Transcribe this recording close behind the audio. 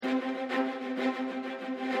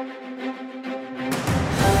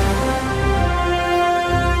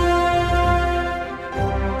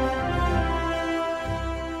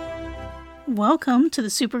Welcome to the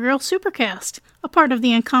Supergirl Supercast, a part of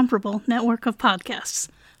the incomparable network of podcasts.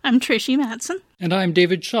 I'm Trish Matson. And I'm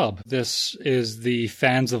David Schaub. This is the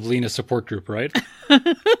Fans of Lena support group, right?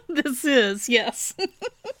 This is, yes.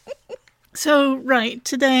 So, right,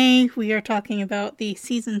 today we are talking about the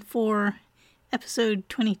Season 4, Episode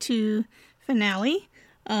 22 finale.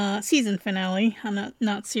 Season finale,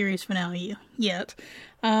 not series finale yet.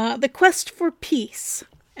 The Quest for Peace.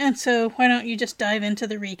 And so, why don't you just dive into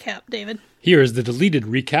the recap, David? Here is the deleted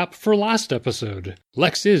recap for last episode.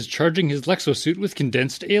 Lex is charging his Lexosuit with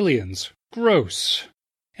condensed aliens. Gross.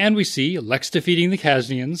 And we see Lex defeating the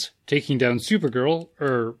Kasnians, taking down Supergirl,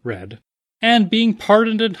 Red, and being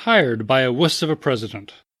pardoned and hired by a wuss of a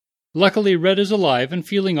president. Luckily, Red is alive and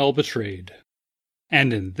feeling all betrayed.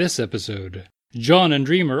 And in this episode, John and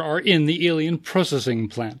Dreamer are in the alien processing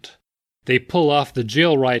plant. They pull off the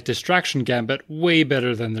jail riot distraction gambit way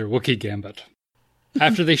better than their Wookiee gambit.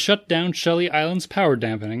 After they shut down Shelley Island's power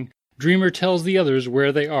dampening, Dreamer tells the others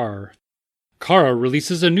where they are. Kara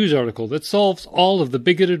releases a news article that solves all of the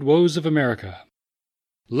bigoted woes of America.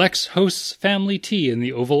 Lex hosts family tea in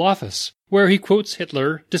the Oval Office, where he quotes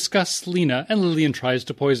Hitler, discusses Lena, and Lillian tries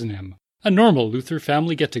to poison him. A normal Luthor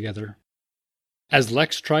family get-together. As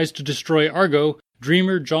Lex tries to destroy Argo,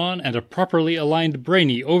 Dreamer, John, and a properly aligned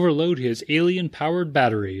Brainy overload his alien-powered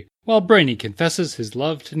battery, while Brainy confesses his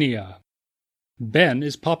love to Nia. Ben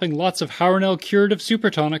is popping lots of Harun-El curative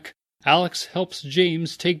supertonic. Alex helps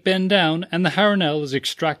James take Ben down, and the Harun-El is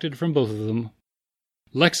extracted from both of them.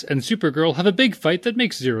 Lex and Supergirl have a big fight that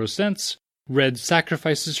makes zero sense. Red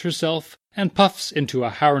sacrifices herself and puffs into a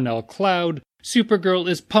Harun-El cloud. Supergirl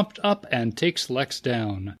is pumped up and takes Lex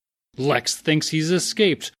down. Lex thinks he's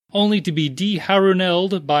escaped, only to be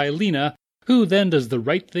de-Harun-Elled by Lena, who then does the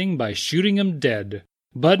right thing by shooting him dead.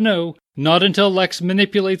 But no, not until Lex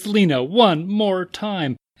manipulates Lena one more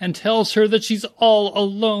time and tells her that she's all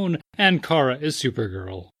alone and Kara is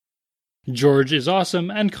Supergirl. George is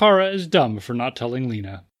awesome and Kara is dumb for not telling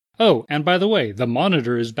Lena. Oh, and by the way, the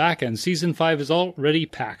Monitor is back and Season 5 is already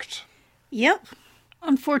packed. Yep.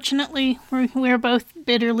 Unfortunately, we're both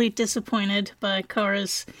bitterly disappointed by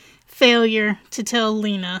Kara's failure to tell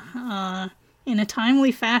Lena in a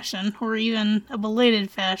timely fashion, or even a belated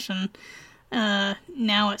fashion.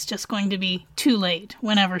 Now it's just going to be too late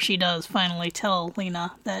whenever she does finally tell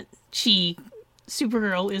Lena that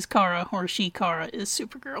Supergirl is Kara, or Kara is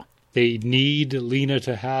Supergirl. They need Lena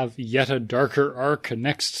to have yet a darker arc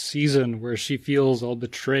next season where she feels all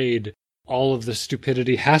betrayed. All of the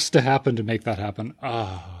stupidity has to happen to make that happen.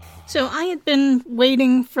 So I had been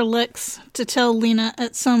waiting for Lex to tell Lena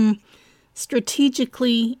at some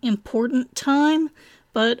strategically important time,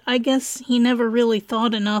 but I guess he never really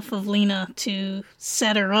thought enough of Lena to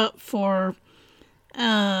set her up for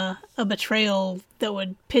a betrayal that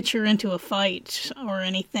would pitch her into a fight or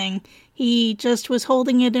anything. He just was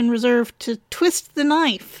holding it in reserve to twist the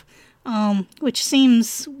knife, which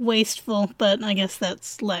seems wasteful, but I guess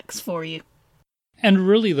that's Lex for you. And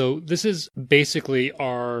really, though, this is basically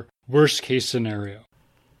our worst-case scenario.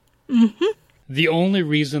 Mm-hmm. The only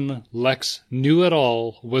reason Lex knew at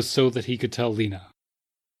all was so that he could tell Lena.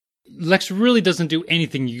 Lex really doesn't do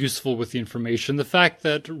anything useful with the information. The fact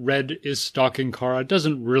that Red is stalking Kara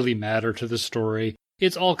doesn't really matter to the story.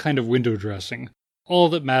 It's all kind of window dressing. All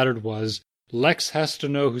that mattered was Lex has to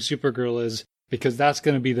know who Supergirl is, because that's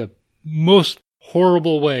going to be the most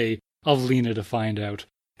horrible way of Lena to find out.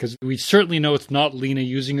 Because we certainly know it's not Lena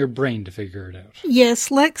using her brain to figure it out. Yes,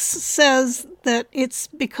 Lex says that it's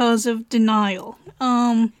because of denial.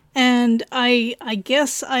 And I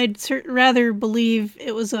guess I'd rather believe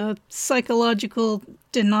it was a psychological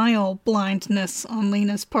denial blindness on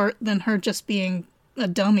Lena's part than her just being a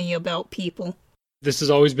dummy about people. This has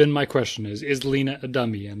always been my question, is Lena a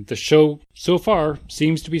dummy? And the show so far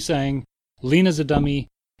seems to be saying Lena's a dummy,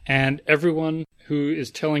 and everyone who is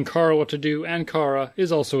telling Kara what to do and Kara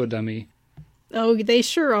is also a dummy. Oh, they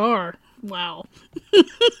sure are. Wow.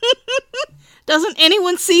 Doesn't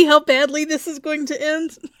anyone see how badly this is going to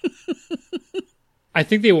end? I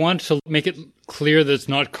think they want to make it clear that it's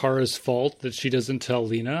not Kara's fault that she doesn't tell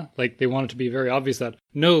Lena. Like, they want it to be very obvious that,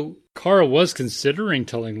 no, Kara was considering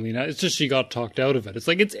telling Lena, it's just she got talked out of it. It's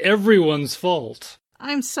like, it's everyone's fault.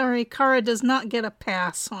 I'm sorry, Kara does not get a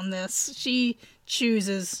pass on this. She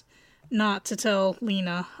chooses not to tell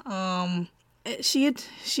Lena. She had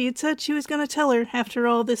said she was going to tell her after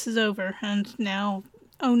all this is over, and now,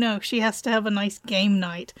 oh no, she has to have a nice game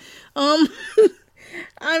night.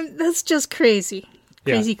 That's just crazy.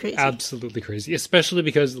 Crazy. Absolutely crazy. Especially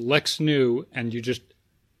because Lex knew, and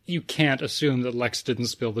you can't assume that Lex didn't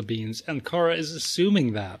spill the beans, and Kara is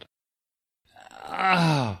assuming that.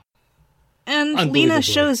 And Lena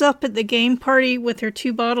shows up at the game party with her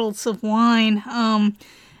 2 bottles of wine,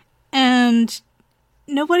 and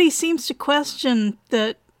nobody seems to question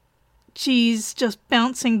that she's just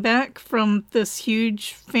bouncing back from this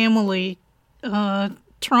huge family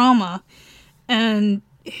trauma, and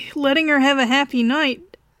letting her have a happy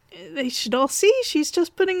night. They should all see she's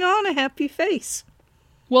just putting on a happy face.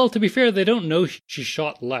 Well, to be fair, they don't know she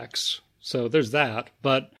shot Lex, so there's that.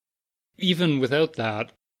 But even without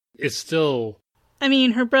that, it's still... I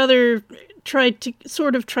mean, her brother tried to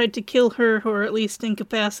kill her, or at least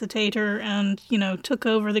incapacitate her, and, took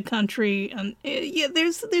over the country. And yeah,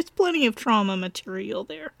 there's plenty of trauma material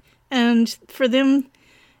there. And for them,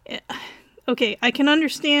 okay, I can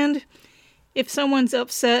understand if someone's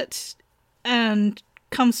upset and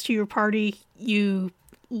comes to your party, you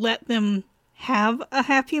let them have a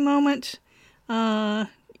happy moment. There's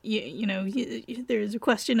a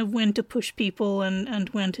question of when to push people and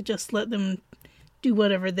when to just let them do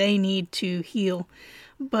whatever they need to heal.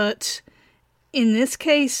 But in this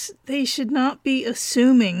case, they should not be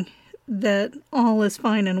assuming that all is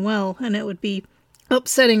fine and well, and it would be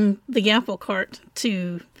upsetting the apple cart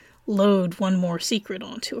to load one more secret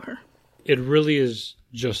onto her. It really is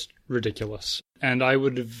just ridiculous. And I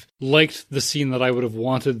would have liked the scene that I would have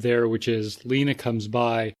wanted there, which is Lena comes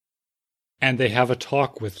by and they have a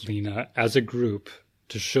talk with Lena as a group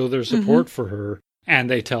to show their support for her, and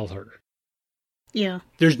they tell her. Yeah.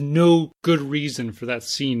 There's no good reason for that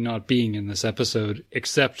scene not being in this episode,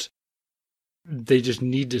 except they just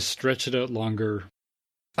need to stretch it out longer.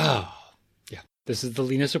 Yeah. This is the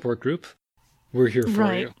Lena support group. We're here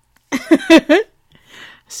for you.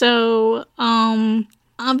 So,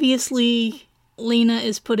 obviously, Lena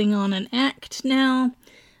is putting on an act now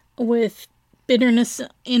with bitterness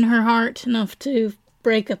in her heart enough to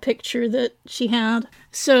break a picture that she had.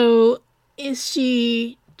 So, is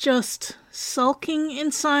she just sulking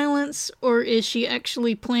in silence, or is she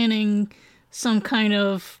actually planning some kind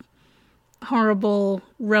of horrible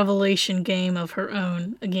revelation game of her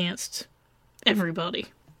own against everybody?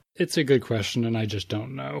 It's a good question, and I just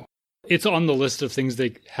don't know. It's on the list of things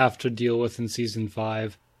they have to deal with in season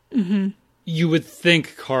 5. Mm-hmm. You would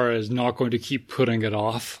think Kara is not going to keep putting it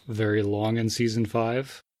off very long in season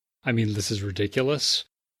 5. I mean, this is ridiculous.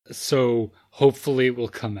 So hopefully it will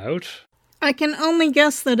come out. I can only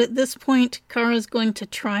guess that at this point, Kara's going to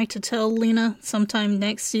try to tell Lena sometime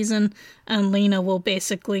next season, and Lena will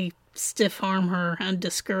basically stiff-arm her and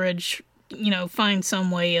discourage, find some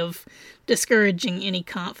way of discouraging any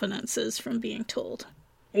confidences from being told.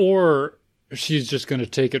 Or she's just going to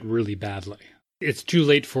take it really badly. It's too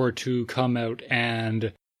late for her to come out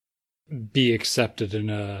and be accepted in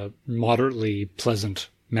a moderately pleasant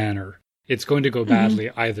manner. It's going to go badly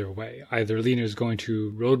either way. Either Lena's going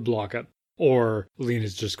to roadblock it, or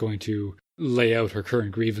Lena's just going to lay out her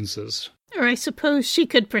current grievances. Or I suppose she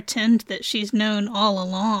could pretend that she's known all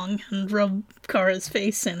along and rub Kara's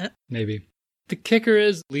face in it. Maybe. The kicker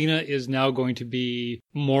is Lena is now going to be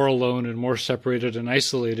more alone and more separated and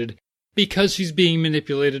isolated because she's being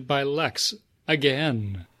manipulated by Lex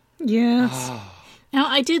again. Yes. Now,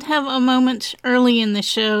 I did have a moment early in the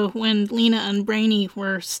show when Lena and Brainy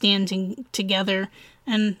were standing together,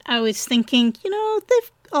 and I was thinking,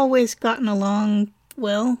 they've always gotten along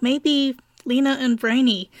well. Maybe Lena and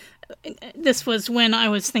Brainy. This was when I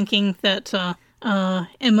was thinking that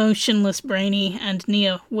emotionless Brainy and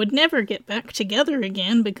Nia would never get back together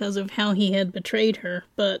again because of how he had betrayed her.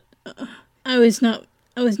 But I was not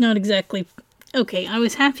exactly okay. I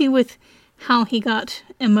was happy with how he got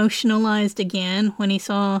emotionalized again when he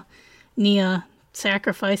saw Nia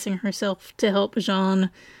sacrificing herself to help Jean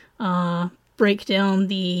break down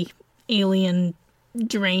the alien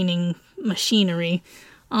draining machinery.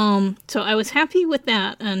 So I was happy with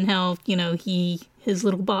that, and how, his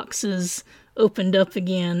little boxes opened up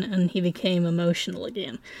again and he became emotional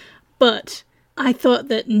again. But I thought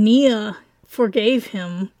that Nia forgave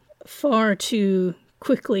him far too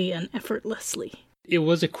quickly and effortlessly. It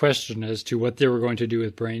was a question as to what they were going to do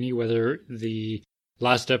with Brainy, whether the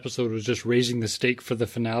last episode was just raising the stake for the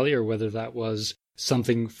finale or whether that was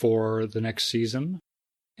something for the next season.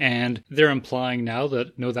 And they're implying now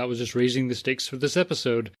that, no, that was just raising the stakes for this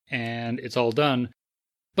episode and it's all done.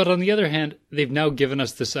 But on the other hand, they've now given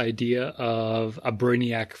us this idea of a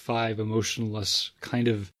Brainiac 5 emotionless kind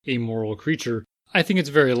of amoral creature. I think it's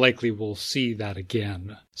very likely we'll see that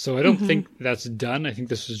again. So I don't think that's done. I think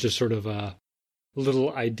this is just sort of a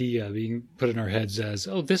little idea being put in our heads as,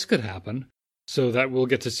 oh, this could happen. So that we'll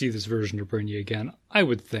get to see this version of Brainy again, I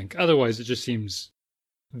would think. Otherwise, it just seems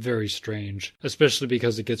very strange, especially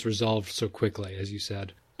because it gets resolved so quickly, as you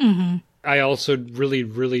said. Mm-hmm. I also really,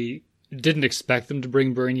 really didn't expect them to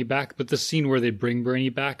bring Brainy back, but the scene where they bring Brainy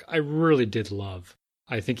back, I really did love.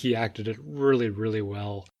 I think he acted it really, really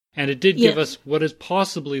well. And it did give us what is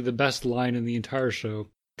possibly the best line in the entire show.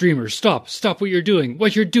 Dreamer, stop what you're doing.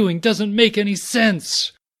 What you're doing doesn't make any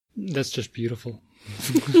sense. That's just beautiful.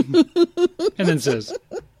 And then says,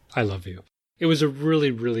 I love you. It was a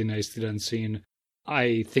really, really nicely done scene.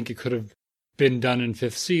 I think it could have been done in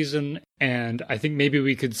 5th season, and I think maybe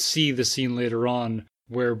we could see the scene later on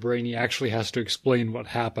where Brainy actually has to explain what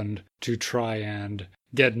happened to try and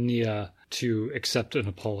get Nia to accept an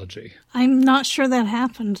apology. I'm not sure that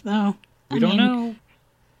happened, though. We don't know.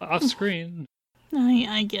 Off screen.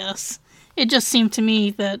 I guess. It just seemed to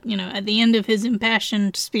me that, at the end of his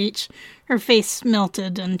impassioned speech, her face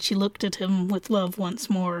melted and she looked at him with love once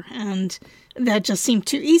more, and that just seemed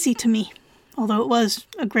too easy to me. Although it was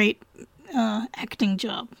a great acting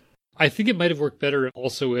job. I think it might have worked better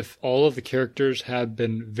also if all of the characters had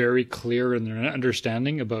been very clear in their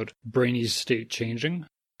understanding about Brainy's state changing.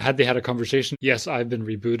 Had they had a conversation, yes, I've been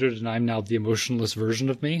rebooted and I'm now the emotionless version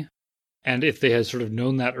of me. And if they had sort of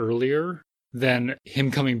known that earlier, then him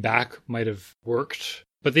coming back might have worked.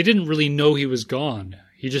 But they didn't really know he was gone.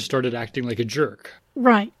 He just started acting like a jerk.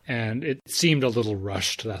 Right. And it seemed a little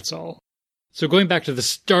rushed, that's all. So going back to the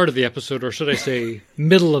start of the episode, or should I say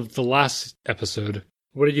middle of the last episode,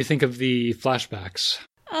 what did you think of the flashbacks?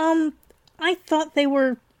 I thought they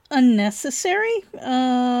were unnecessary.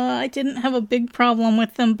 I didn't have a big problem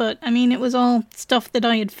with them, but it was all stuff that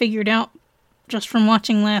I had figured out just from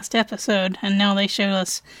watching last episode, and now they show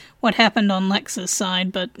us what happened on Lex's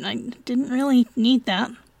side, but I didn't really need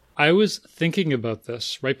that. I was thinking about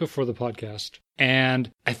this right before the podcast, and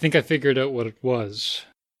I think I figured out what it was.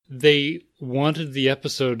 They wanted the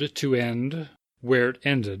episode to end where it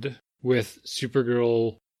ended, with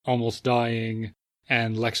Supergirl almost dying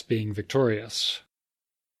and Lex being victorious.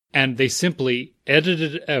 And they simply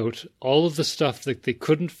edited out all of the stuff that they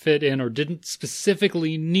couldn't fit in or didn't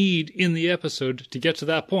specifically need in the episode to get to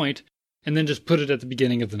that point, and then just put it at the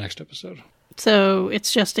beginning of the next episode. So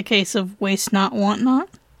it's just a case of waste not, want not?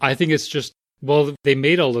 I think it's just, well, they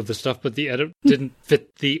made all of the stuff, but the edit didn't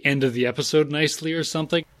fit the end of the episode nicely or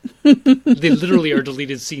something. They literally are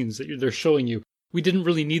deleted scenes that they're showing you. We didn't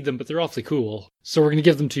really need them, but they're awfully cool. So we're going to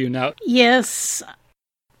give them to you now. Yes,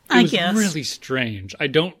 I guess. It was really strange. I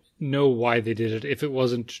don't know why they did it, if it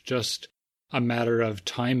wasn't just a matter of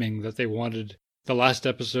timing that they wanted the last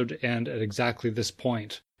episode to end at exactly this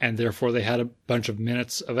point, and therefore they had a bunch of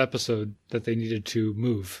minutes of episode that they needed to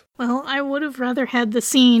move. Well, I would have rather had the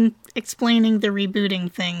scene explaining the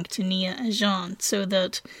rebooting thing to Nia and Jean, so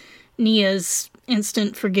that Nia's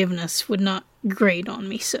instant forgiveness would not grate on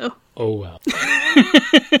me so. Oh well.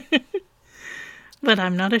 But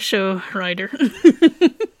I'm not a show writer.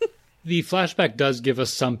 The flashback does give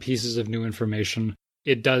us some pieces of new information.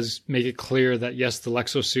 It does make it clear that, yes, the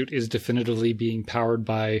Lexo suit is definitively being powered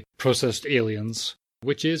by processed aliens,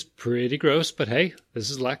 which is pretty gross, but hey, this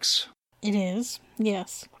is Lex. It is,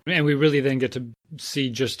 yes. And we really then get to see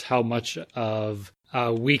just how much of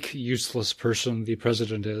a weak, useless person the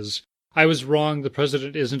president is. I was wrong, the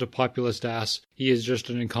president isn't a populist ass. He is just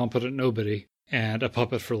an incompetent nobody and a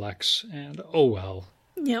puppet for Lex, and oh well.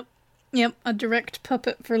 Yep, a direct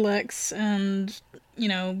puppet for Lex, and,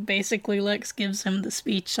 basically Lex gives him the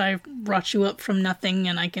speech, I brought you up from nothing,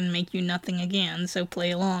 and I can make you nothing again, so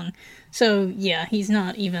play along. So, yeah, he's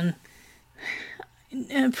not even...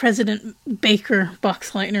 President Baker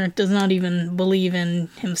Boxleitner does not even believe in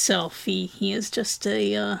himself. He is just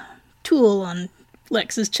a tool on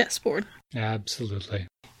Lex's chessboard. Absolutely.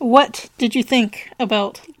 What did you think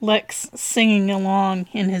about Lex singing along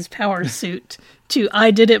in his power suit to I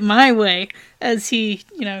Did It My Way as he,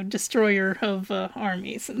 destroyer of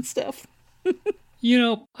armies and stuff?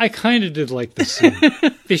 I kind of did like this scene.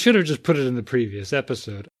 They should have just put it in the previous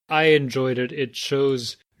episode. I enjoyed it. It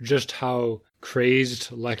shows just how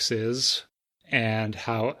crazed Lex is and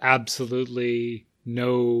how absolutely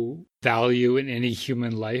no value in any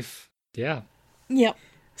human life. Yeah. Yep.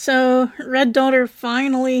 So, Red Daughter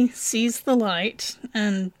finally sees the light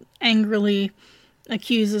and angrily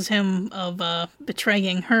accuses him of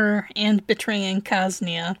betraying her and betraying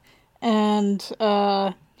Kaznia, and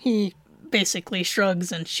he basically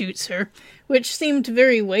shrugs and shoots her, which seemed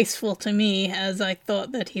very wasteful to me, as I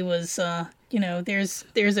thought that he was,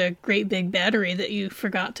 there's a great big battery that you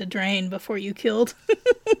forgot to drain before you killed.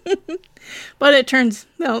 But it turns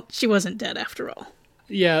out she wasn't dead after all.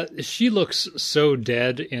 Yeah, she looks so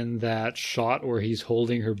dead in that shot where he's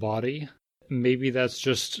holding her body. Maybe that's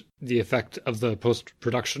just the effect of the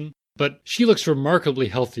post-production. But she looks remarkably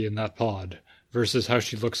healthy in that pod versus how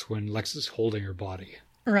she looks when Lex is holding her body.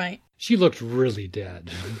 Right. She looked really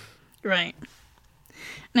dead. Right.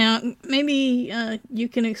 Now, maybe you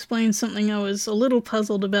can explain something I was a little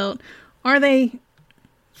puzzled about. Are they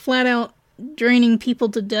flat out draining people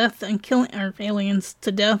to death and killing, or aliens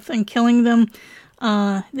to death and killing them?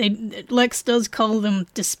 Lex does call them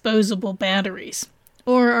disposable batteries.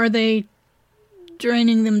 Or are they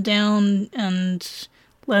draining them down and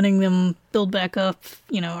letting them build back up?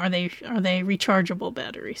 You know, are they rechargeable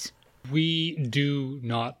batteries? We do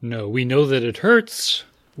not know. We know that it hurts,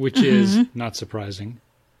 which is not surprising.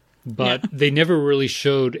 But they never really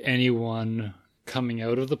showed anyone coming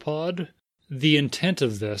out of the pod. The intent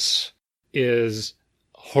of this is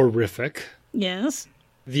horrific. Yes.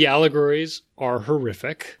 The allegories are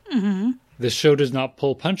horrific. Mm-hmm. The show does not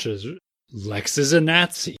pull punches. Lex is a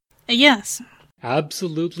Nazi. Yes.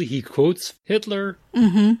 Absolutely. He quotes Hitler.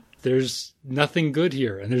 Mm-hmm. There's nothing good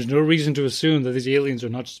here. And there's no reason to assume that these aliens are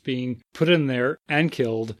not just being put in there and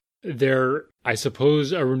killed. They're, I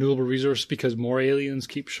suppose, a renewable resource because more aliens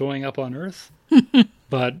keep showing up on Earth.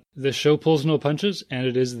 But the show pulls no punches, and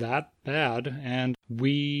it is that bad. And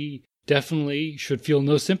we definitely should feel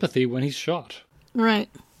no sympathy when he's shot. Right.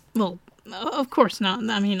 Well, of course not.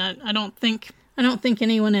 I mean, I don't think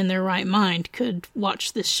anyone in their right mind could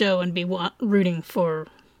watch this show and be rooting for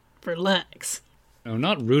Lex. No,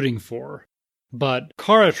 not rooting for. But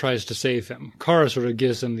Kara tries to save him. Kara sort of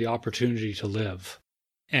gives him the opportunity to live.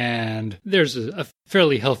 And there's a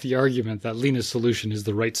fairly healthy argument that Lena's solution is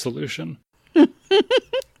the right solution.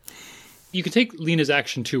 You can take Lena's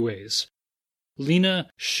action two ways. Lena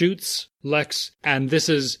shoots Lex, and this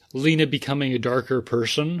is Lena becoming a darker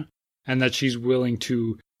person, and that she's willing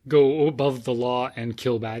to go above the law and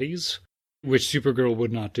kill baddies, which Supergirl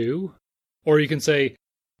would not do. Or you can say,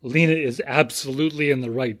 Lena is absolutely in the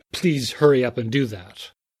right. Please hurry up and do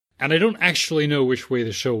that. And I don't actually know which way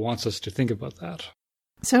the show wants us to think about that.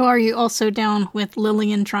 So are you also down with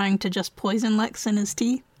Lillian trying to just poison Lex in his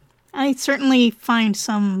tea? I certainly find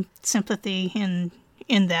some sympathy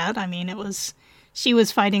in that. I mean, she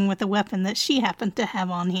was fighting with a weapon that she happened to have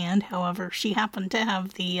on hand. However, she happened to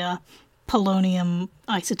have the polonium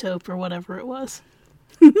isotope or whatever it was.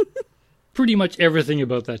 Pretty much everything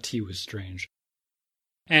about that tea was strange.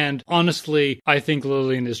 And honestly, I think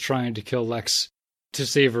Lillian is trying to kill Lex to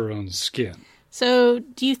save her own skin. So,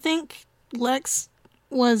 do you think Lex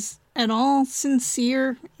was at all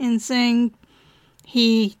sincere in saying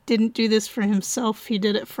he didn't do this for himself, he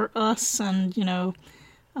did it for us, and,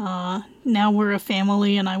 now we're a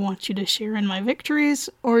family and I want you to share in my victories?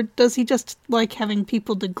 Or does he just like having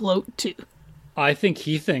people to gloat to? I think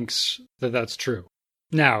he thinks that that's true.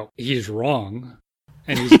 Now, he's wrong,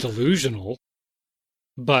 and he's delusional,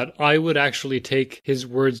 but I would actually take his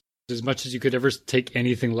words as much as you could ever take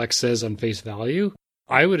anything Lex says on face value.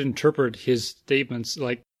 I would interpret his statements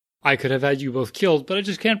like, I could have had you both killed, but I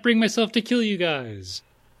just can't bring myself to kill you guys.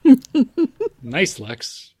 Nice,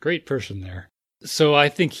 Lex. Great person there. So I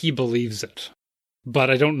think he believes it, but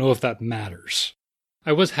I don't know if that matters.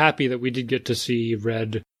 I was happy that we did get to see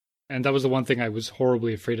Red, and that was the one thing I was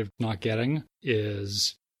horribly afraid of not getting,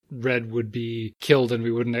 is Red would be killed and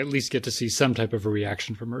we wouldn't at least get to see some type of a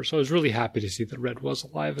reaction from her. So I was really happy to see that Red was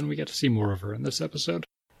alive and we get to see more of her in this episode.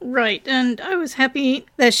 Right, and I was happy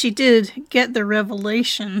that she did get the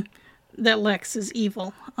revelation that Lex is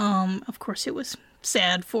evil. Of course, it was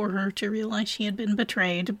sad for her to realize she had been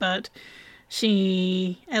betrayed, but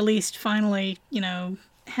she at least finally,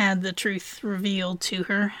 had the truth revealed to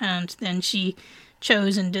her, and then she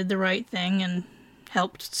chose and did the right thing and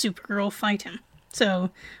helped Supergirl fight him. So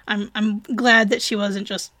I'm glad that she wasn't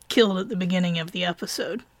just killed at the beginning of the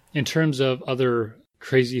episode. In terms of other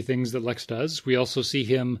crazy things that Lex does, we also see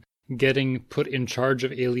him getting put in charge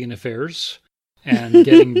of alien affairs and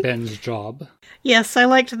getting Ben's job. Yes, I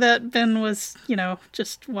liked that Ben was,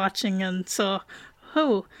 just watching and saw,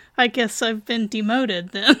 oh, I guess I've been demoted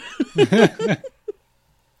then.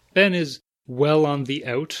 Ben is well on the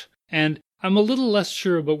out, and I'm a little less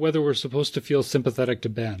sure about whether we're supposed to feel sympathetic to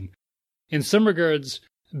Ben. In some regards,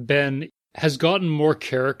 Ben has gotten more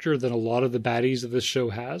character than a lot of the baddies of this show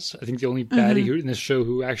has. I think the only baddie in this show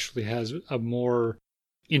who actually has a more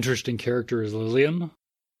interesting character is Lillian.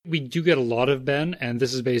 We do get a lot of Ben, and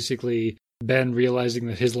this is basically Ben realizing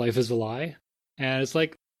that his life is a lie. And it's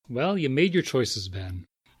like, well, you made your choices, Ben.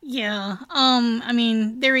 Yeah, I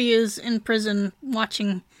mean, there he is in prison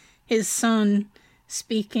watching his son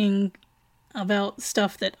speaking about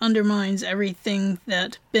stuff that undermines everything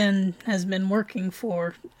that Ben has been working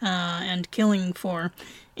for and killing for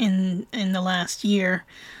in the last year.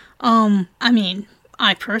 I mean,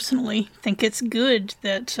 I personally think it's good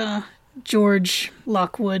that George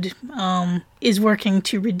Lockwood is working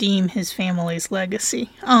to redeem his family's legacy.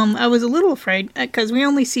 I was a little afraid, because we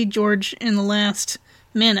only see George in the last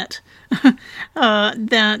minute,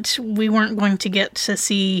 that we weren't going to get to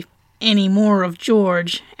see any more of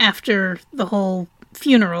George after the whole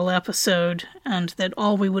funeral episode, and that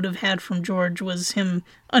all we would have had from George was him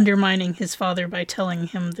undermining his father by telling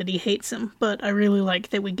him that he hates him. But I really like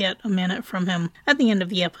that we get a minute from him at the end of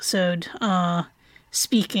the episode,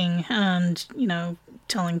 speaking and,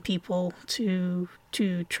 telling people to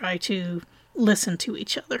try to listen to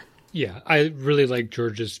each other. Yeah, I really liked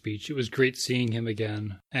George's speech. It was great seeing him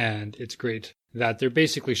again, and it's great that they're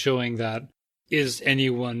basically showing that is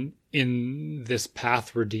anyone in this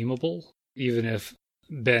path redeemable, even if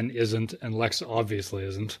Ben isn't and Lex obviously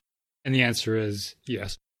isn't. And the answer is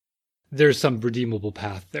yes. There's some redeemable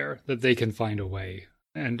path there that they can find a way,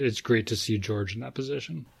 and it's great to see George in that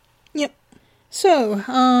position. Yep.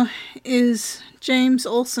 So, is James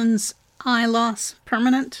Olsen's eye loss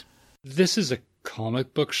permanent? This is a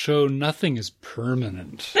comic book show. Nothing is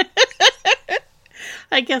permanent.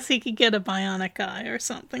 I guess he could get a bionic eye or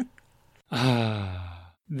something.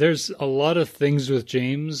 There's a lot of things with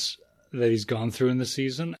James that he's gone through in the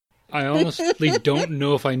season. I honestly don't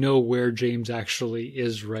know if I know where James actually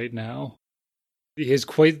is right now. He has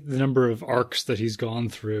quite the number of arcs that he's gone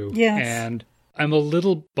through. Yes. And I'm a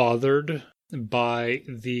little bothered by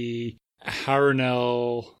the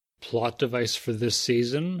Harun-El plot device for this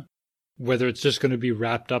season, whether it's just going to be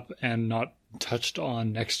wrapped up and not touched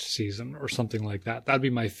on next season or something like that. That'd be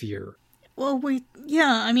my fear. Well,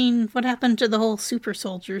 what happened to the whole super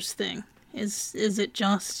soldiers thing? Is it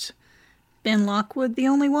just Ben Lockwood the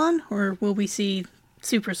only one, or will we see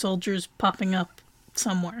super soldiers popping up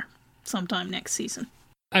somewhere sometime next season?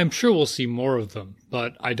 I'm sure we'll see more of them,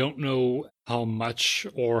 but I don't know how much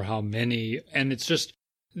or how many. And it's just,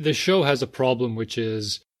 the show has a problem, which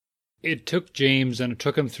is it took James and it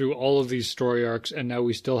took him through all of these story arcs, and now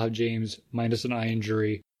we still have James minus an eye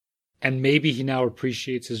injury. And maybe he now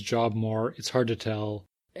appreciates his job more. It's hard to tell.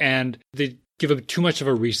 And they give him too much of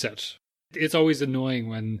a reset. It's always annoying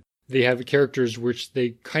when they have characters which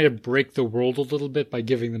they kind of break the world a little bit by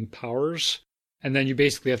giving them powers. And then you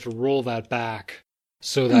basically have to roll that back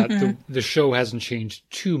so that the show hasn't changed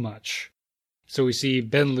too much. So we see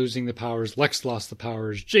Ben losing the powers, Lex lost the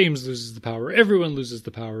powers, James loses the power, everyone loses the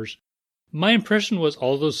powers. My impression was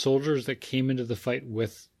all those soldiers that came into the fight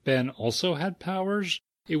with Ben also had powers.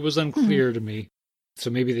 It was unclear to me. So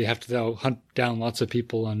maybe they have to now hunt down lots of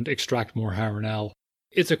people and extract more Harun-El.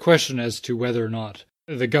 It's a question as to whether or not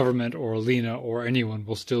the government or Lena or anyone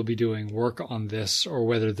will still be doing work on this, or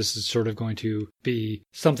whether this is sort of going to be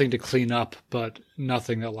something to clean up, but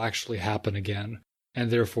nothing that will actually happen again. And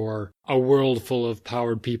therefore, a world full of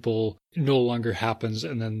powered people no longer happens,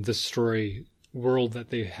 and then the story world that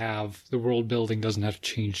they have, the world building doesn't have to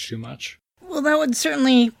change too much. Well, that would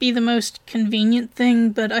certainly be the most convenient thing,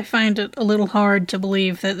 but I find it a little hard to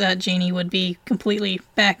believe that genie would be completely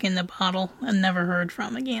back in the bottle and never heard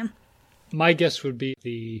from again. My guess would be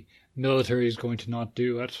the military is going to not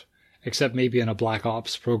do it, except maybe in a Black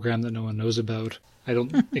Ops program that no one knows about. I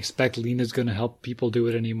don't expect Lena's going to help people do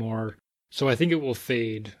it anymore. So I think it will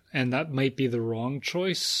fade, and that might be the wrong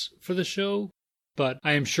choice for the show. But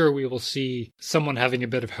I am sure we will see someone having a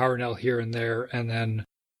bit of Harun-El here and there, and then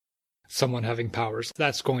someone having powers.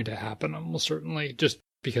 That's going to happen, almost certainly, just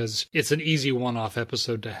because it's an easy one-off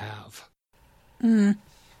episode to have.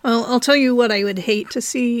 Well, I'll tell you what I would hate to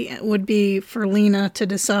see would be for Lena to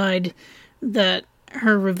decide that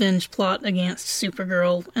her revenge plot against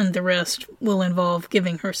Supergirl and the rest will involve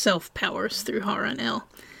giving herself powers through Harun-El.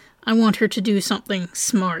 I want her to do something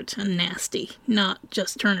smart and nasty, not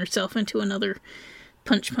just turn herself into another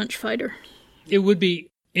punch fighter. It would be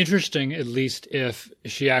interesting, at least, if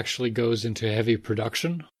she actually goes into heavy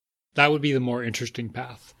production. That would be the more interesting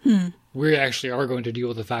path. We actually are going to deal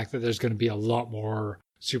with the fact that there's going to be a lot more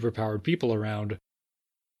superpowered people around,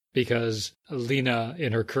 because Lena,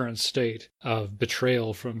 in her current state of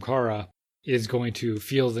betrayal from Kara, is going to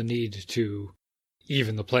feel the need to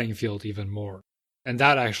even the playing field even more. And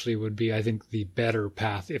that actually would be, I think, the better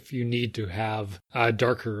path if you need to have a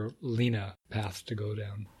darker Lena path to go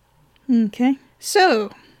down. Okay.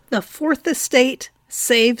 So, the Fourth Estate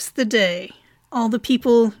saves the day. All the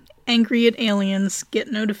people angry at aliens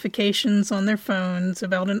get notifications on their phones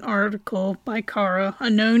about an article by Kara, a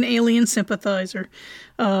known alien sympathizer,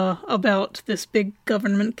 about this big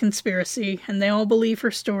government conspiracy, and they all believe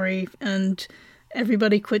her story, and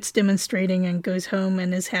everybody quits demonstrating and goes home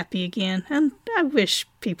and is happy again. And I wish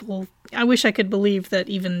I could believe that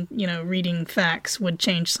even, reading facts would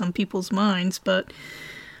change some people's minds, but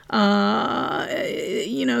there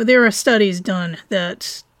are studies done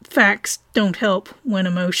that facts don't help when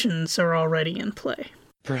emotions are already in play.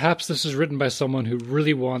 Perhaps this is written by someone who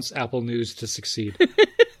really wants Apple News to succeed.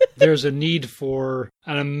 There's a need for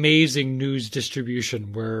an amazing news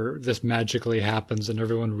distribution where this magically happens and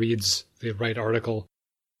everyone reads the right article.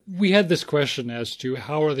 We had this question as to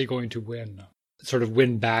how are they going to win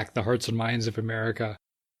back the hearts and minds of America.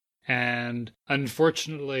 And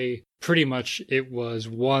unfortunately, pretty much it was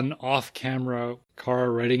one off-camera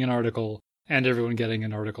car writing an article and everyone getting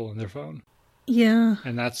an article on their phone. Yeah.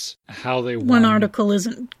 And that's how they won. One article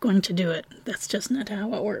isn't going to do it. That's just not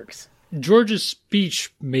how it works. George's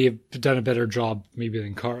speech may have done a better job maybe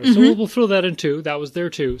than Carr's. So we'll throw that in too. That was there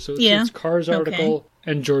too. So it's Carr's article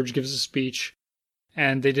and George gives a speech.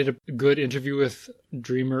 And they did a good interview with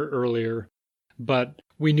Dreamer earlier. But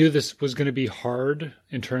we knew this was going to be hard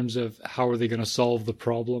in terms of how are they going to solve the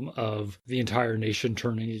problem of the entire nation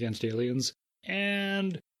turning against aliens.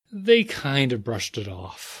 And they kind of brushed it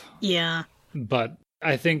off. Yeah. But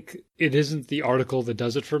I think it isn't the article that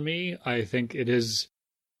does it for me. I think it is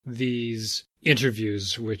these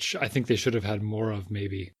interviews, which I think they should have had more of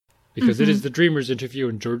maybe. Because it is the Dreamer's interview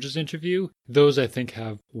and George's interview. Those, I think,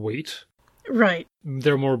 have weight. Right.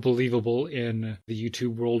 They're more believable in the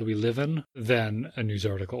YouTube world we live in than a news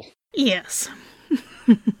article. Yes.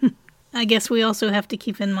 I guess we also have to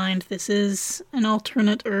keep in mind this is an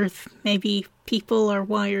alternate Earth. Maybe people are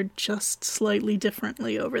wired just slightly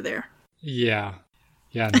differently over there. Yeah.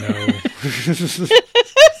 Yeah, no.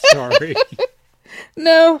 Sorry.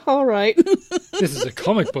 No, all right. This is a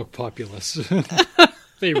comic book populace.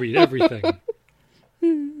 They read everything.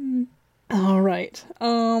 All right.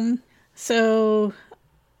 So,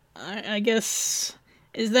 I guess,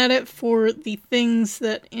 is that it for the things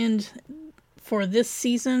that end for this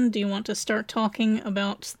season? Do you want to start talking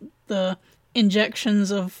about the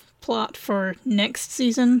injections of plot for next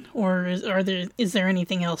season? Or is there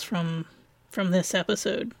anything else from this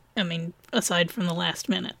episode? I mean, aside from the last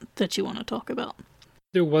minute that you want to talk about?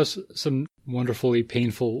 There was some wonderfully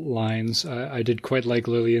painful lines. I did quite like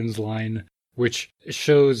Lillian's line, which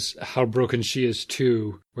shows how broken she is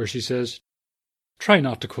too, where she says, "Try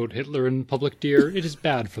not to quote Hitler in public, dear. It is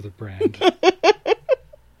bad for the brand."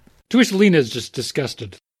 To which Lena is just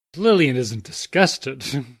disgusted. Lillian isn't disgusted.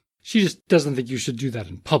 She just doesn't think you should do that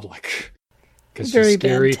in public. Because she's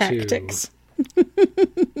scary bad tactics. Too.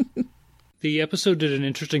 The episode did an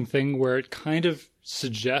interesting thing where it kind of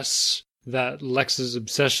suggests that Lex's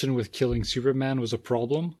obsession with killing Superman was a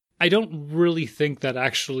problem. I don't really think that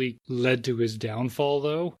actually led to his downfall,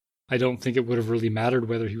 though. I don't think it would have really mattered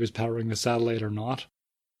whether he was powering the satellite or not.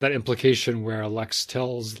 That implication where Lex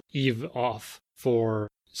tells Eve off for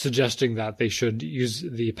suggesting that they should use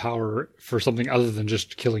the power for something other than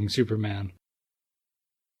just killing Superman.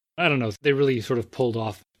 I don't know. They really sort of pulled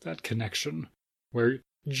off that connection, where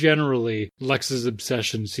generally Lex's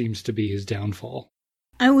obsession seems to be his downfall.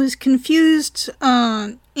 I was confused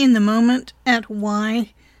in the moment at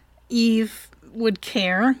why Eve would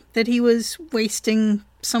care that he was wasting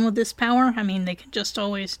some of this power. I mean, they could just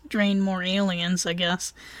always drain more aliens, I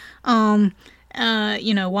guess.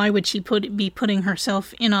 Why would she be putting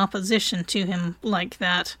herself in opposition to him like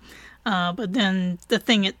that? But then the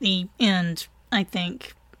thing at the end, I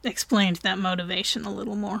think, explained that motivation a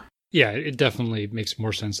little more. Yeah, it definitely makes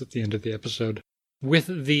more sense at the end of the episode.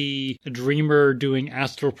 With the Dreamer doing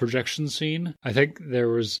astral projection scene, I think there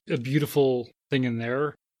was a beautiful thing in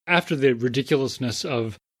there. After the ridiculousness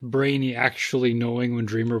of Brainy actually knowing when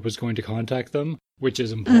Dreamer was going to contact them, which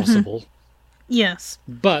is impossible. Yes.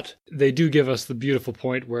 But they do give us the beautiful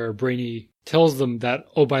point where Brainy tells them that,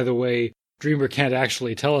 oh, by the way, Dreamer can't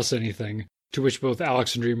actually tell us anything, to which both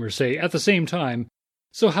Alex and Dreamer say at the same time,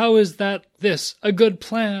 "So how is this a good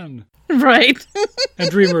plan?" Right. And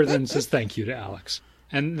Dreamer then says thank you to Alex.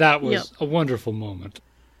 And that was a wonderful moment.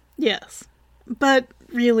 Yes. But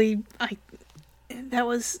really,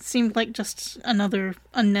 seemed like just another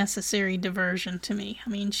unnecessary diversion to me. I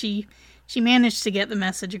mean, she managed to get the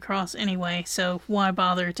message across anyway, so why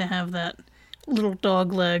bother to have that little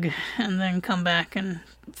dog leg and then come back and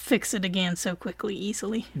fix it again so quickly,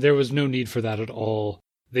 easily? There was no need for that at all.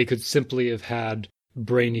 They could simply have had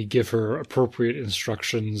Brainy give her appropriate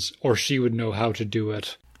instructions, or she would know how to do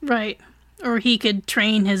it. Right. Or he could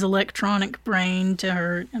train his electronic brain to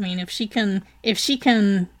her. I mean, if she can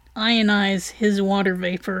ionize his water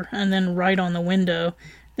vapor and then write on the window,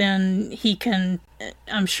 then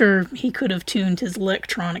I'm sure he could have tuned his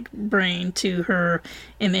electronic brain to her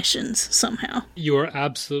emissions somehow. You are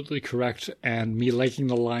absolutely correct, and me liking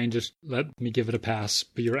the line just let me give it a pass,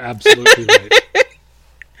 but you're absolutely right.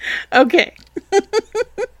 Okay.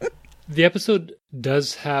 The episode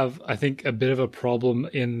does have, I think, a bit of a problem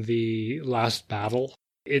in the last battle.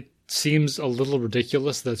 It seems a little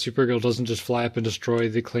ridiculous that Supergirl doesn't just fly up and destroy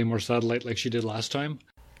the Claymore satellite like she did last time.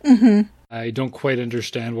 Mm-hmm. I don't quite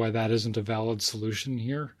understand why that isn't a valid solution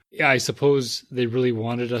here. Yeah, I suppose they really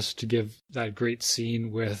wanted us to give that great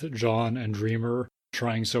scene with John and Dreamer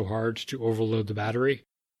trying so hard to overload the battery.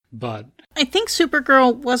 But I think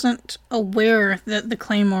Supergirl wasn't aware that the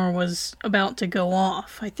Claymore was about to go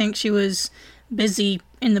off. I think she was busy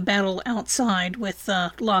in the battle outside with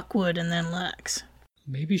Lockwood and then Lex.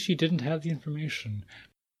 Maybe she didn't have the information.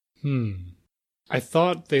 I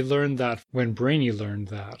thought they learned that when Brainy learned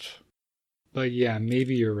that. But yeah,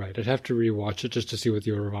 maybe you're right. I'd have to rewatch it just to see what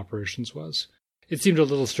the order of operations was. It seemed a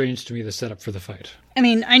little strange to me, the setup for the fight. I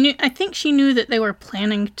mean, I think she knew that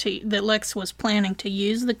that Lex was planning to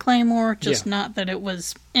use the Claymore, just not that it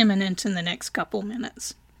was imminent in the next couple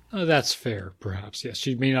minutes. That's fair, perhaps, yes.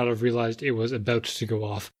 She may not have realized it was about to go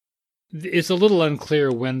off. It's a little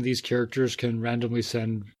unclear when these characters can randomly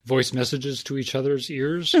send voice messages to each other's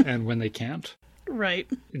ears and when they can't. Right.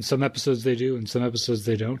 In some episodes they do, in some episodes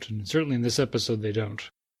they don't, and certainly in this episode they don't.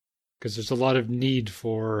 Because there's a lot of need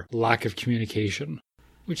for lack of communication,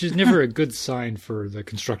 which is never a good sign for the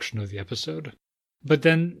construction of the episode. But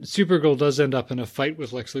then Supergirl does end up in a fight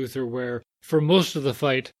with Lex Luthor where, for most of the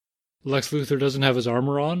fight, Lex Luthor doesn't have his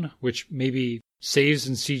armor on, which maybe saves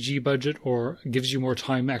in CG budget or gives you more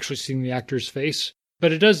time actually seeing the actor's face.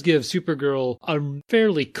 But it does give Supergirl a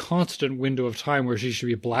fairly constant window of time where she should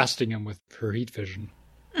be blasting him with her heat vision.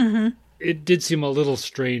 Mm-hmm. It did seem a little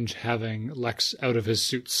strange having Lex out of his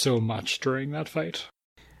suit so much during that fight.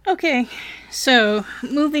 Okay, so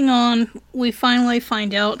moving on, we finally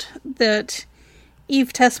find out that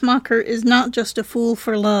Eve Tessmacher is not just a fool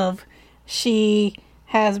for love. She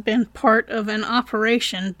has been part of an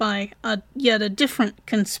operation by yet a different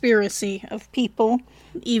conspiracy of people.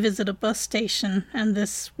 Eve is at a bus station, and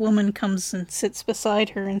this woman comes and sits beside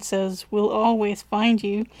her and says, "We'll always find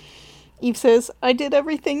you." Eve says, "I did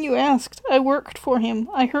everything you asked. I worked for him.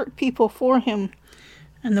 I hurt people for him."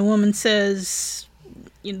 And the woman says,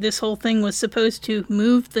 "This whole thing was supposed to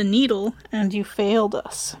move the needle, and you failed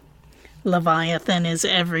us. Leviathan is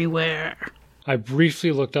everywhere." I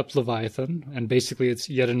briefly looked up Leviathan, and basically it's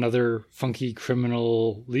yet another funky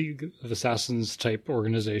criminal League of Assassins type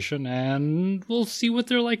organization, and we'll see what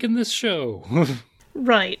they're like in this show.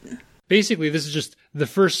 Right. Basically, this is just the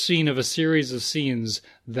first scene of a series of scenes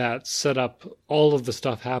that set up all of the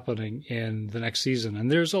stuff happening in the next season,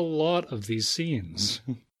 and there's a lot of these scenes.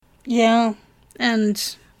 Yeah,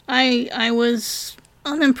 and I was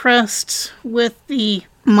unimpressed with the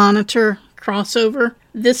Monitor crossover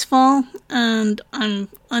this fall, and I'm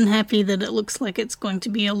unhappy that it looks like it's going to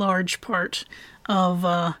be a large part of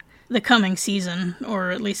the coming season,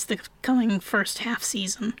 or at least the coming first half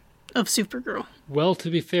season of Supergirl. Well, to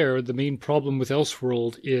be fair, the main problem with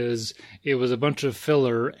Elseworld is it was a bunch of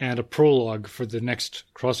filler and a prologue for the next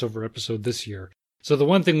crossover episode this year. So the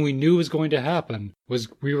one thing we knew was going to happen was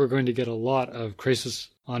we were going to get a lot of Crisis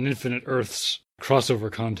on Infinite Earths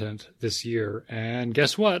crossover content this year, and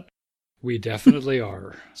guess what? We definitely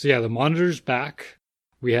are. So yeah, the Monitor's back.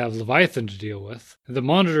 We have Leviathan to deal with. The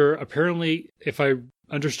Monitor, apparently, if I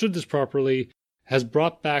understood this properly, has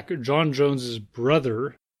brought back John Jones's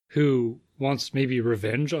brother, who wants maybe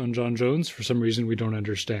revenge on John Jones for some reason we don't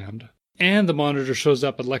understand. And the Monitor shows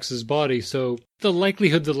up at Lex's body, so the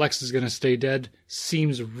likelihood that Lex is going to stay dead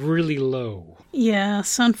seems really low.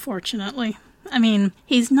 Yes, unfortunately. I mean,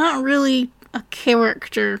 he's not really a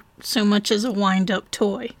character so much as a wind-up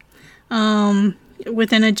toy.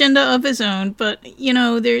 With an agenda of his own, but, you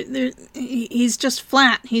know, he's just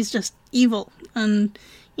flat. He's just evil. And,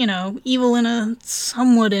 you know, evil in a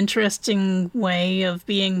somewhat interesting way of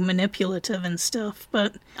being manipulative and stuff.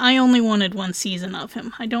 But I only wanted one season of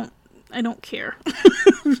him. I don't care.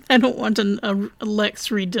 I don't want a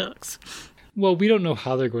Lex Redux. Well, we don't know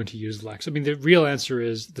how they're going to use Lex. I mean, the real answer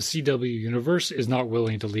is the CW universe is not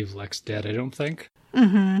willing to leave Lex dead, I don't think.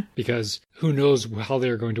 Mm-hmm. Because who knows how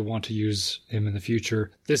they're going to want to use him in the future.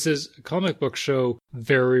 This is a comic book show.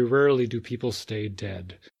 Very rarely do people stay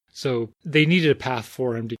dead. So they needed a path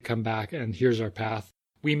for him to come back, and here's our path.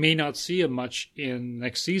 We may not see him much in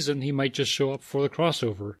next season. He might just show up for the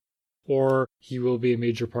crossover. Or he will be a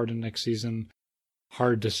major part in next season.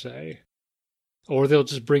 Hard to say. Or they'll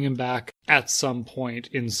just bring him back at some point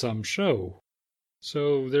in some show.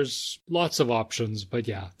 So there's lots of options, but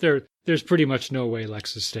yeah, there's pretty much no way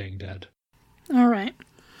Lex is staying dead. All right.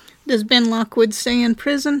 Does Ben Lockwood stay in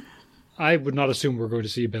prison? I would not assume we're going to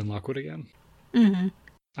see Ben Lockwood again. Mm-hmm.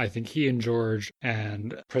 I think he and George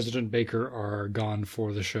and President Baker are gone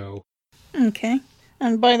for the show. Okay.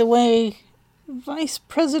 And by the way, Vice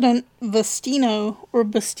President Bastino,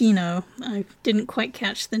 I didn't quite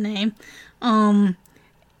catch the name,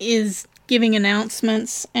 is giving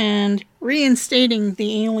announcements and reinstating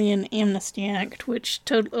the Alien Amnesty Act, which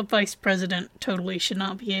a vice president totally should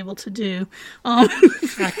not be able to do.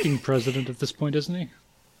 Acting president at this point, isn't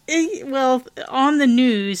he? Well, on the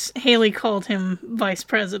news, Haley called him vice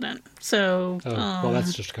president, so... well,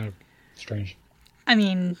 that's just kind of strange. I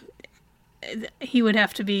mean, he would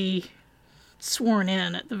have to be sworn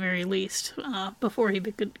in at the very least before he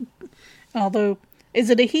could... Although, is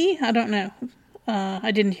it a he? I don't know.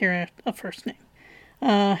 I didn't hear a first name.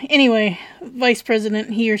 Anyway, vice president,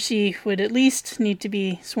 he or she would at least need to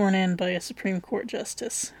be sworn in by a Supreme Court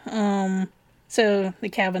justice. So the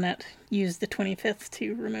cabinet used the 25th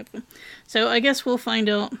to remove them. So I guess we'll find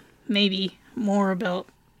out maybe more about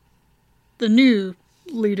the new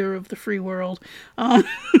leader of the free world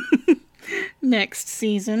next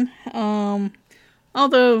season.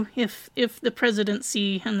 Although if the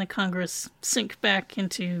presidency and the Congress sink back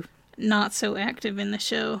into not so active in the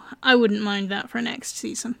show, I wouldn't mind that for next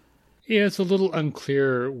season. Yeah, it's a little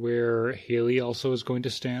unclear where Haley also is going to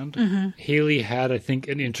stand. Mm-hmm. Haley had, I think,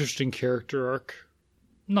 an interesting character arc.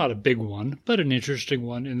 Not a big one, but an interesting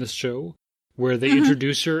one in this show, where they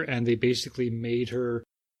introduce her and they basically made her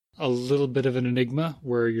a little bit of an enigma,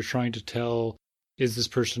 where you're trying to tell, is this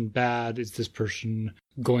person bad? Is this person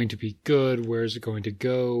going to be good? Where is it going to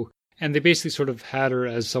go? And they basically sort of had her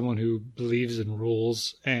as someone who believes in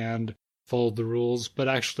rules and followed the rules, but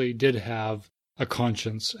actually did have a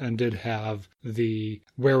conscience and did have the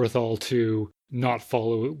wherewithal to not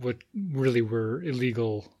follow what really were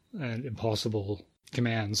illegal and impossible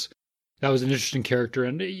commands. That was an interesting character,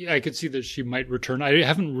 and I could see that she might return. I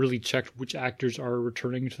haven't really checked which actors are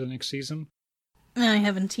returning to the next season. I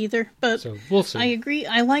haven't either, but so we'll see. I agree.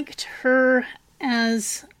 I liked her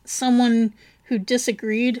as someone who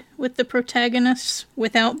disagreed with the protagonists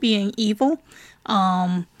without being evil.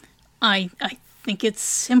 I think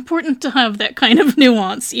it's important to have that kind of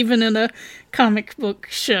nuance, even in a comic book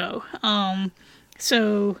show.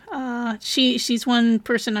 So she's one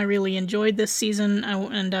person I really enjoyed this season,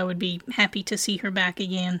 and I would be happy to see her back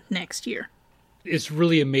again next year. It's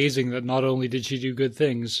really amazing that not only did she do good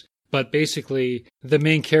things, but basically the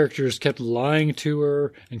main characters kept lying to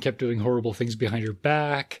her and kept doing horrible things behind her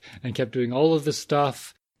back and kept doing all of this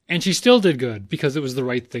stuff. And she still did good because it was the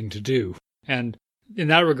right thing to do. And in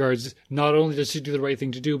that regards, not only does she do the right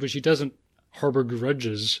thing to do, but she doesn't harbor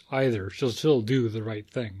grudges either. She'll still do the right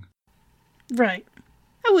thing. Right.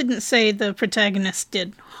 I wouldn't say the protagonist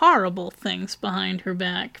did horrible things behind her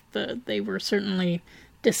back, but they were certainly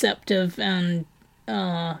deceptive and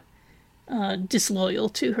disloyal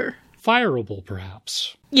to her. Fireable,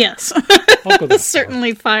 perhaps. Yes.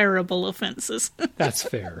 Certainly fireable offenses. That's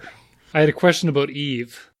fair. I had a question about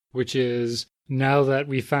Eve, which is, now that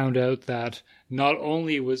we found out that not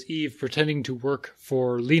only was Eve pretending to work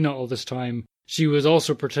for Lena all this time, she was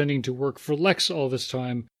also pretending to work for Lex all this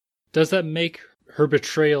time. Does that make her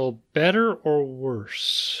betrayal better or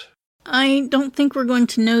worse? I don't think we're going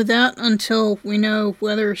to know that until we know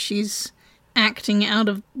whether she's acting out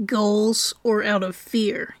of goals or out of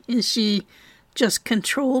fear. Is she just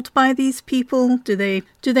controlled by these people? Do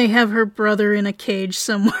they have her brother in a cage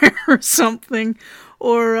somewhere or something?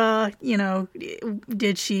 Or,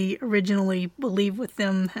 did she originally believe with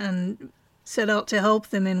them and set out to help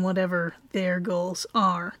them in whatever their goals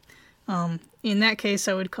are? In that case,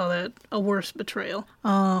 I would call that a worse betrayal.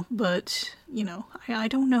 But, I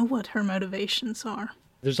don't know what her motivations are.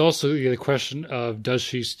 There's also the question of, does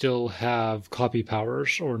she still have copy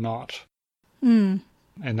powers or not? And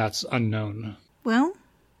that's unknown. Well,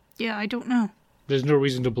 yeah, I don't know. There's no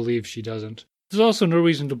reason to believe she doesn't. There's also no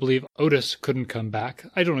reason to believe Otis couldn't come back.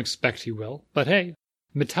 I don't expect he will. But hey,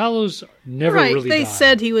 Metallo's never really died. They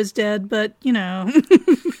said he was dead, but,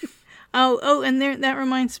 Oh, and that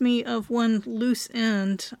reminds me of one loose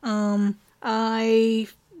end. I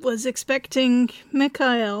was expecting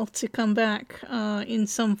Mikhail to come back in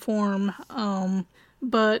some form,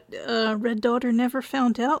 but Red Daughter never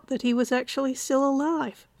found out that he was actually still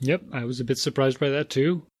alive. Yep, I was a bit surprised by that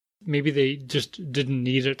too. Maybe they just didn't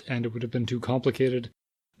need it and it would have been too complicated.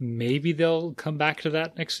 Maybe they'll come back to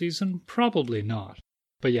that next season? Probably not.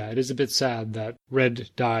 But yeah, it is a bit sad that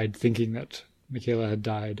Red died thinking that Michaela had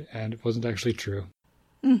died, and it wasn't actually true.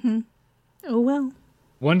 Mm-hmm. Oh well.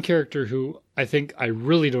 One character who I think I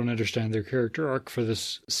really don't understand their character arc for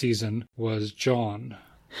this season was John.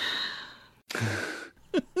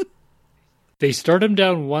 they start him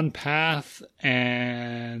down one path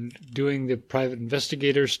and doing the private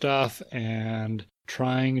investigator stuff and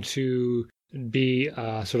trying to be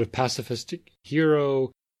a sort of pacifistic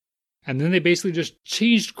hero. And then they basically just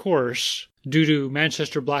changed course due to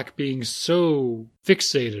Manchester Black being so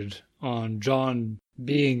fixated on John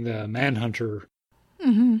being the Manhunter.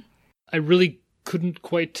 Mm-hmm. I really couldn't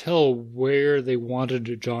quite tell where they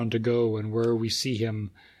wanted John to go and where we see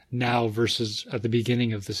him now versus at the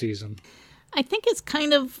beginning of the season. I think it's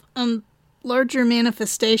kind of a larger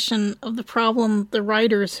manifestation of the problem the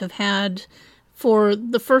writers have had for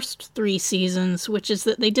the first 3 seasons, which is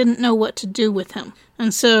that they didn't know what to do with him.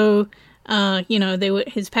 And so,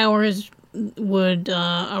 his powers would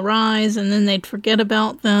arise, and then they'd forget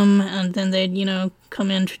about them, and then they'd,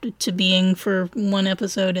 come into being for one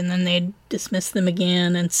episode, and then they'd dismiss them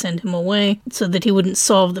again and send him away so that he wouldn't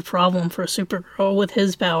solve the problem for Supergirl with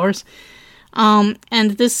his powers. And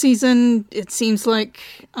this season, it seems like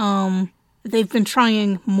they've been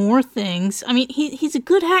trying more things. I mean, he's a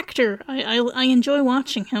good actor. I enjoy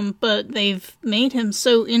watching him, but they've made him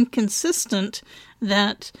so inconsistent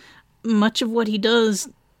that much of what he does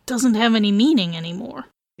doesn't have any meaning anymore.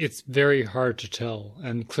 It's very hard to tell,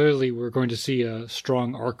 and clearly we're going to see a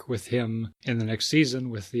strong arc with him in the next season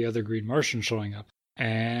with the other Green Martian showing up.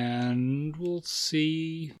 And we'll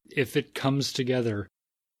see if it comes together.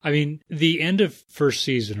 I mean, the end of first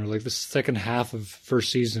season, or like the second half of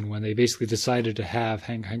first season, when they basically decided to have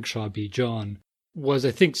Hank Henshaw be John, was,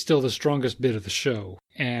 I think, still the strongest bit of the show.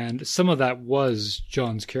 And some of that was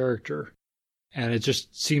John's character. And it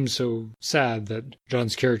just seems so sad that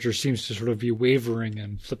John's character seems to sort of be wavering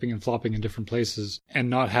and flipping and flopping in different places and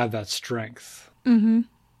not have that strength. Mm-hmm.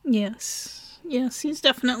 Yes. Yes, he's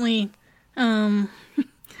definitely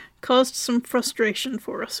caused some frustration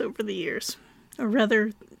for us over the years. Or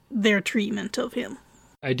rather, their treatment of him.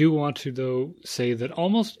 I do want to, though, say that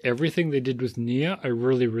almost everything they did with Nia, I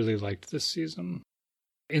really, really liked this season.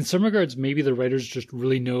 In some regards, maybe the writers just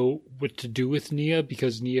really know what to do with Nia,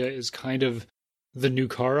 because Nia is kind of the new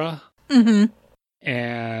Kara. Mm-hmm.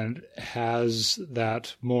 And has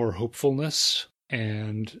that more hopefulness.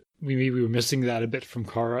 And we were missing that a bit from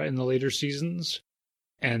Kara in the later seasons.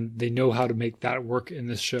 And they know how to make that work in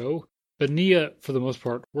this show. But Nia, for the most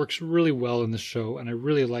part, works really well in the show, and I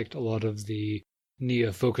really liked a lot of the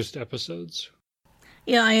Nia-focused episodes.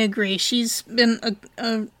 Yeah, I agree. She's been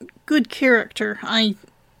a good character. I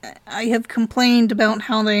have complained about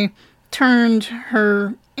how they turned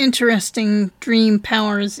her interesting dream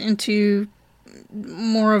powers into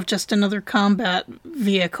more of just another combat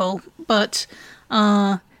vehicle, but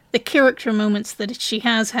the character moments that she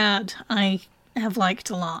has had, I have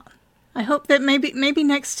liked a lot. I hope that maybe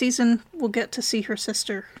next season we'll get to see her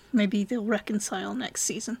sister. Maybe they'll reconcile next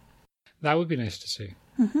season. That would be nice to see.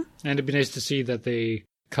 Mm-hmm. And it'd be nice to see that they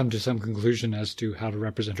come to some conclusion as to how to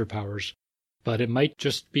represent her powers. But it might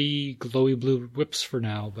just be glowy blue whips for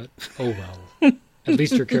now, but oh well. At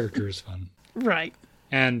least her character is fun. Right.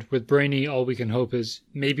 And with Brainy, all we can hope is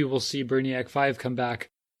maybe we'll see Brainiac 5 come back,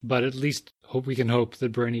 but at least we can hope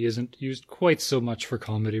that Brainy isn't used quite so much for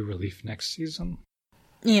comedy relief next season.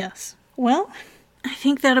 Yes. Well, I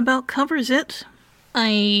think that about covers it.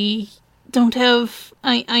 I don't have...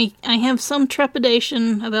 I have some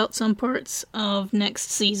trepidation about some parts of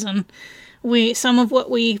next season. Some of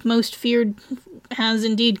what we most feared has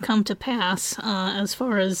indeed come to pass, as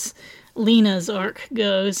far as Lena's arc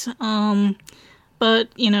goes. But,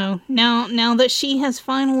 now that she has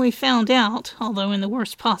finally found out, although in the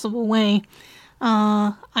worst possible way,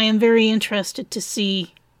 I am very interested to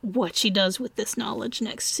see what she does with this knowledge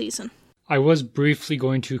next season. I was briefly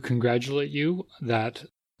going to congratulate you that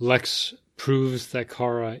Lex proves that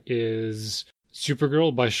Kara is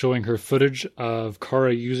Supergirl by showing her footage of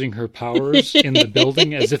Kara using her powers in the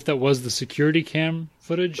building as if that was the security cam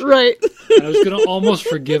footage. Right. And I was going to almost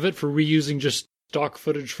forgive it for reusing just stock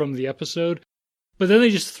footage from the episode. But then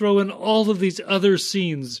they just throw in all of these other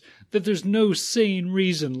scenes that there's no sane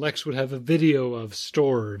reason Lex would have a video of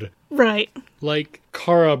stored. Right. Like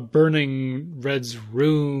Kara burning Red's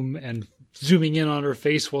room and zooming in on her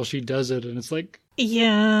face while she does it. And it's like...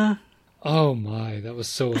 Yeah. Oh my, that was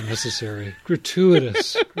so unnecessary.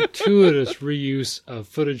 Gratuitous reuse of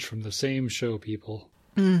footage from the same show, people.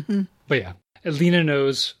 Mm-hmm. But yeah, Lena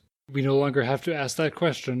knows we no longer have to ask that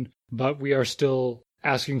question, but we are still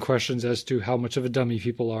asking questions as to how much of a dummy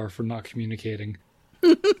people are for not communicating.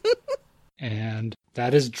 And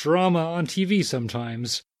that is drama on TV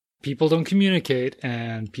sometimes. People don't communicate,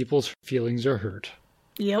 and people's feelings are hurt.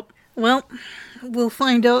 Yep. Well, we'll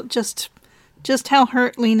find out just how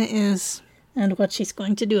hurt Lena is and what she's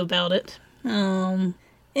going to do about it. And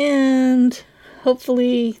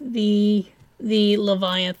hopefully the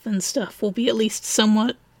Leviathan stuff will be at least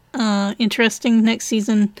somewhat interesting next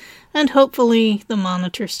season, and hopefully the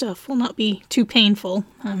Monitor stuff will not be too painful.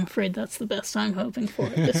 I'm afraid that's the best I'm hoping for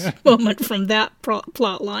at this moment from that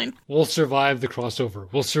plot line. We'll survive the crossover.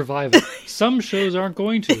 We'll survive it. Some shows aren't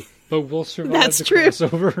going to, but we'll survive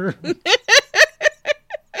crossover.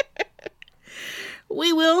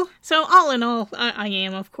 We will. So all in all, I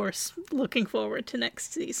am, of course, looking forward to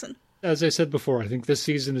next season. As I said before, I think this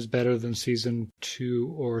season is better than season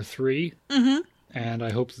 2 or 3. Mm-hmm. And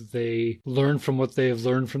I hope that they learn from what they have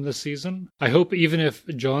learned from this season. I hope even if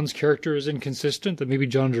John's character is inconsistent, that maybe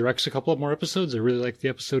John directs a couple of more episodes. I really like the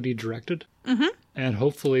episode he directed. Mm-hmm. And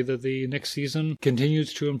hopefully that the next season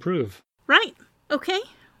continues to improve. Right. Okay.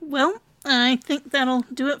 Well, I think that'll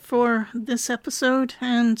do it for this episode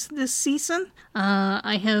and this season.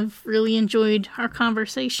 I have really enjoyed our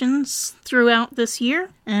conversations throughout this year,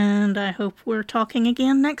 and I hope we're talking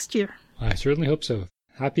again next year. I certainly hope so.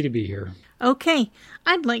 Happy to be here. Okay,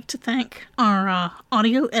 I'd like to thank our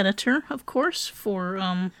audio editor, of course, for,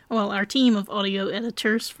 our team of audio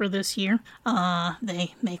editors for this year.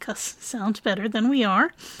 They make us sound better than we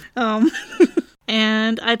are.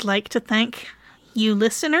 And I'd like to thank you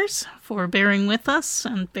listeners for bearing with us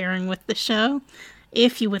and bearing with the show.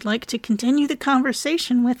 If you would like to continue the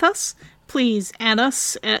conversation with us, please add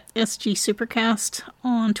us at SG Supercast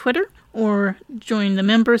on Twitter, or join the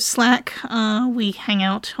members Slack. We hang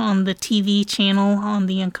out on the TeeVee channel on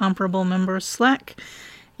the Incomparable Members Slack.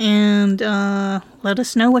 And let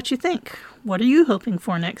us know what you think. What are you hoping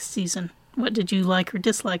for next season? What did you like or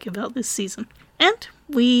dislike about this season? And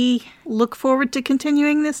we look forward to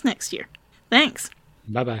continuing this next year. Thanks.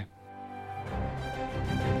 Bye-bye.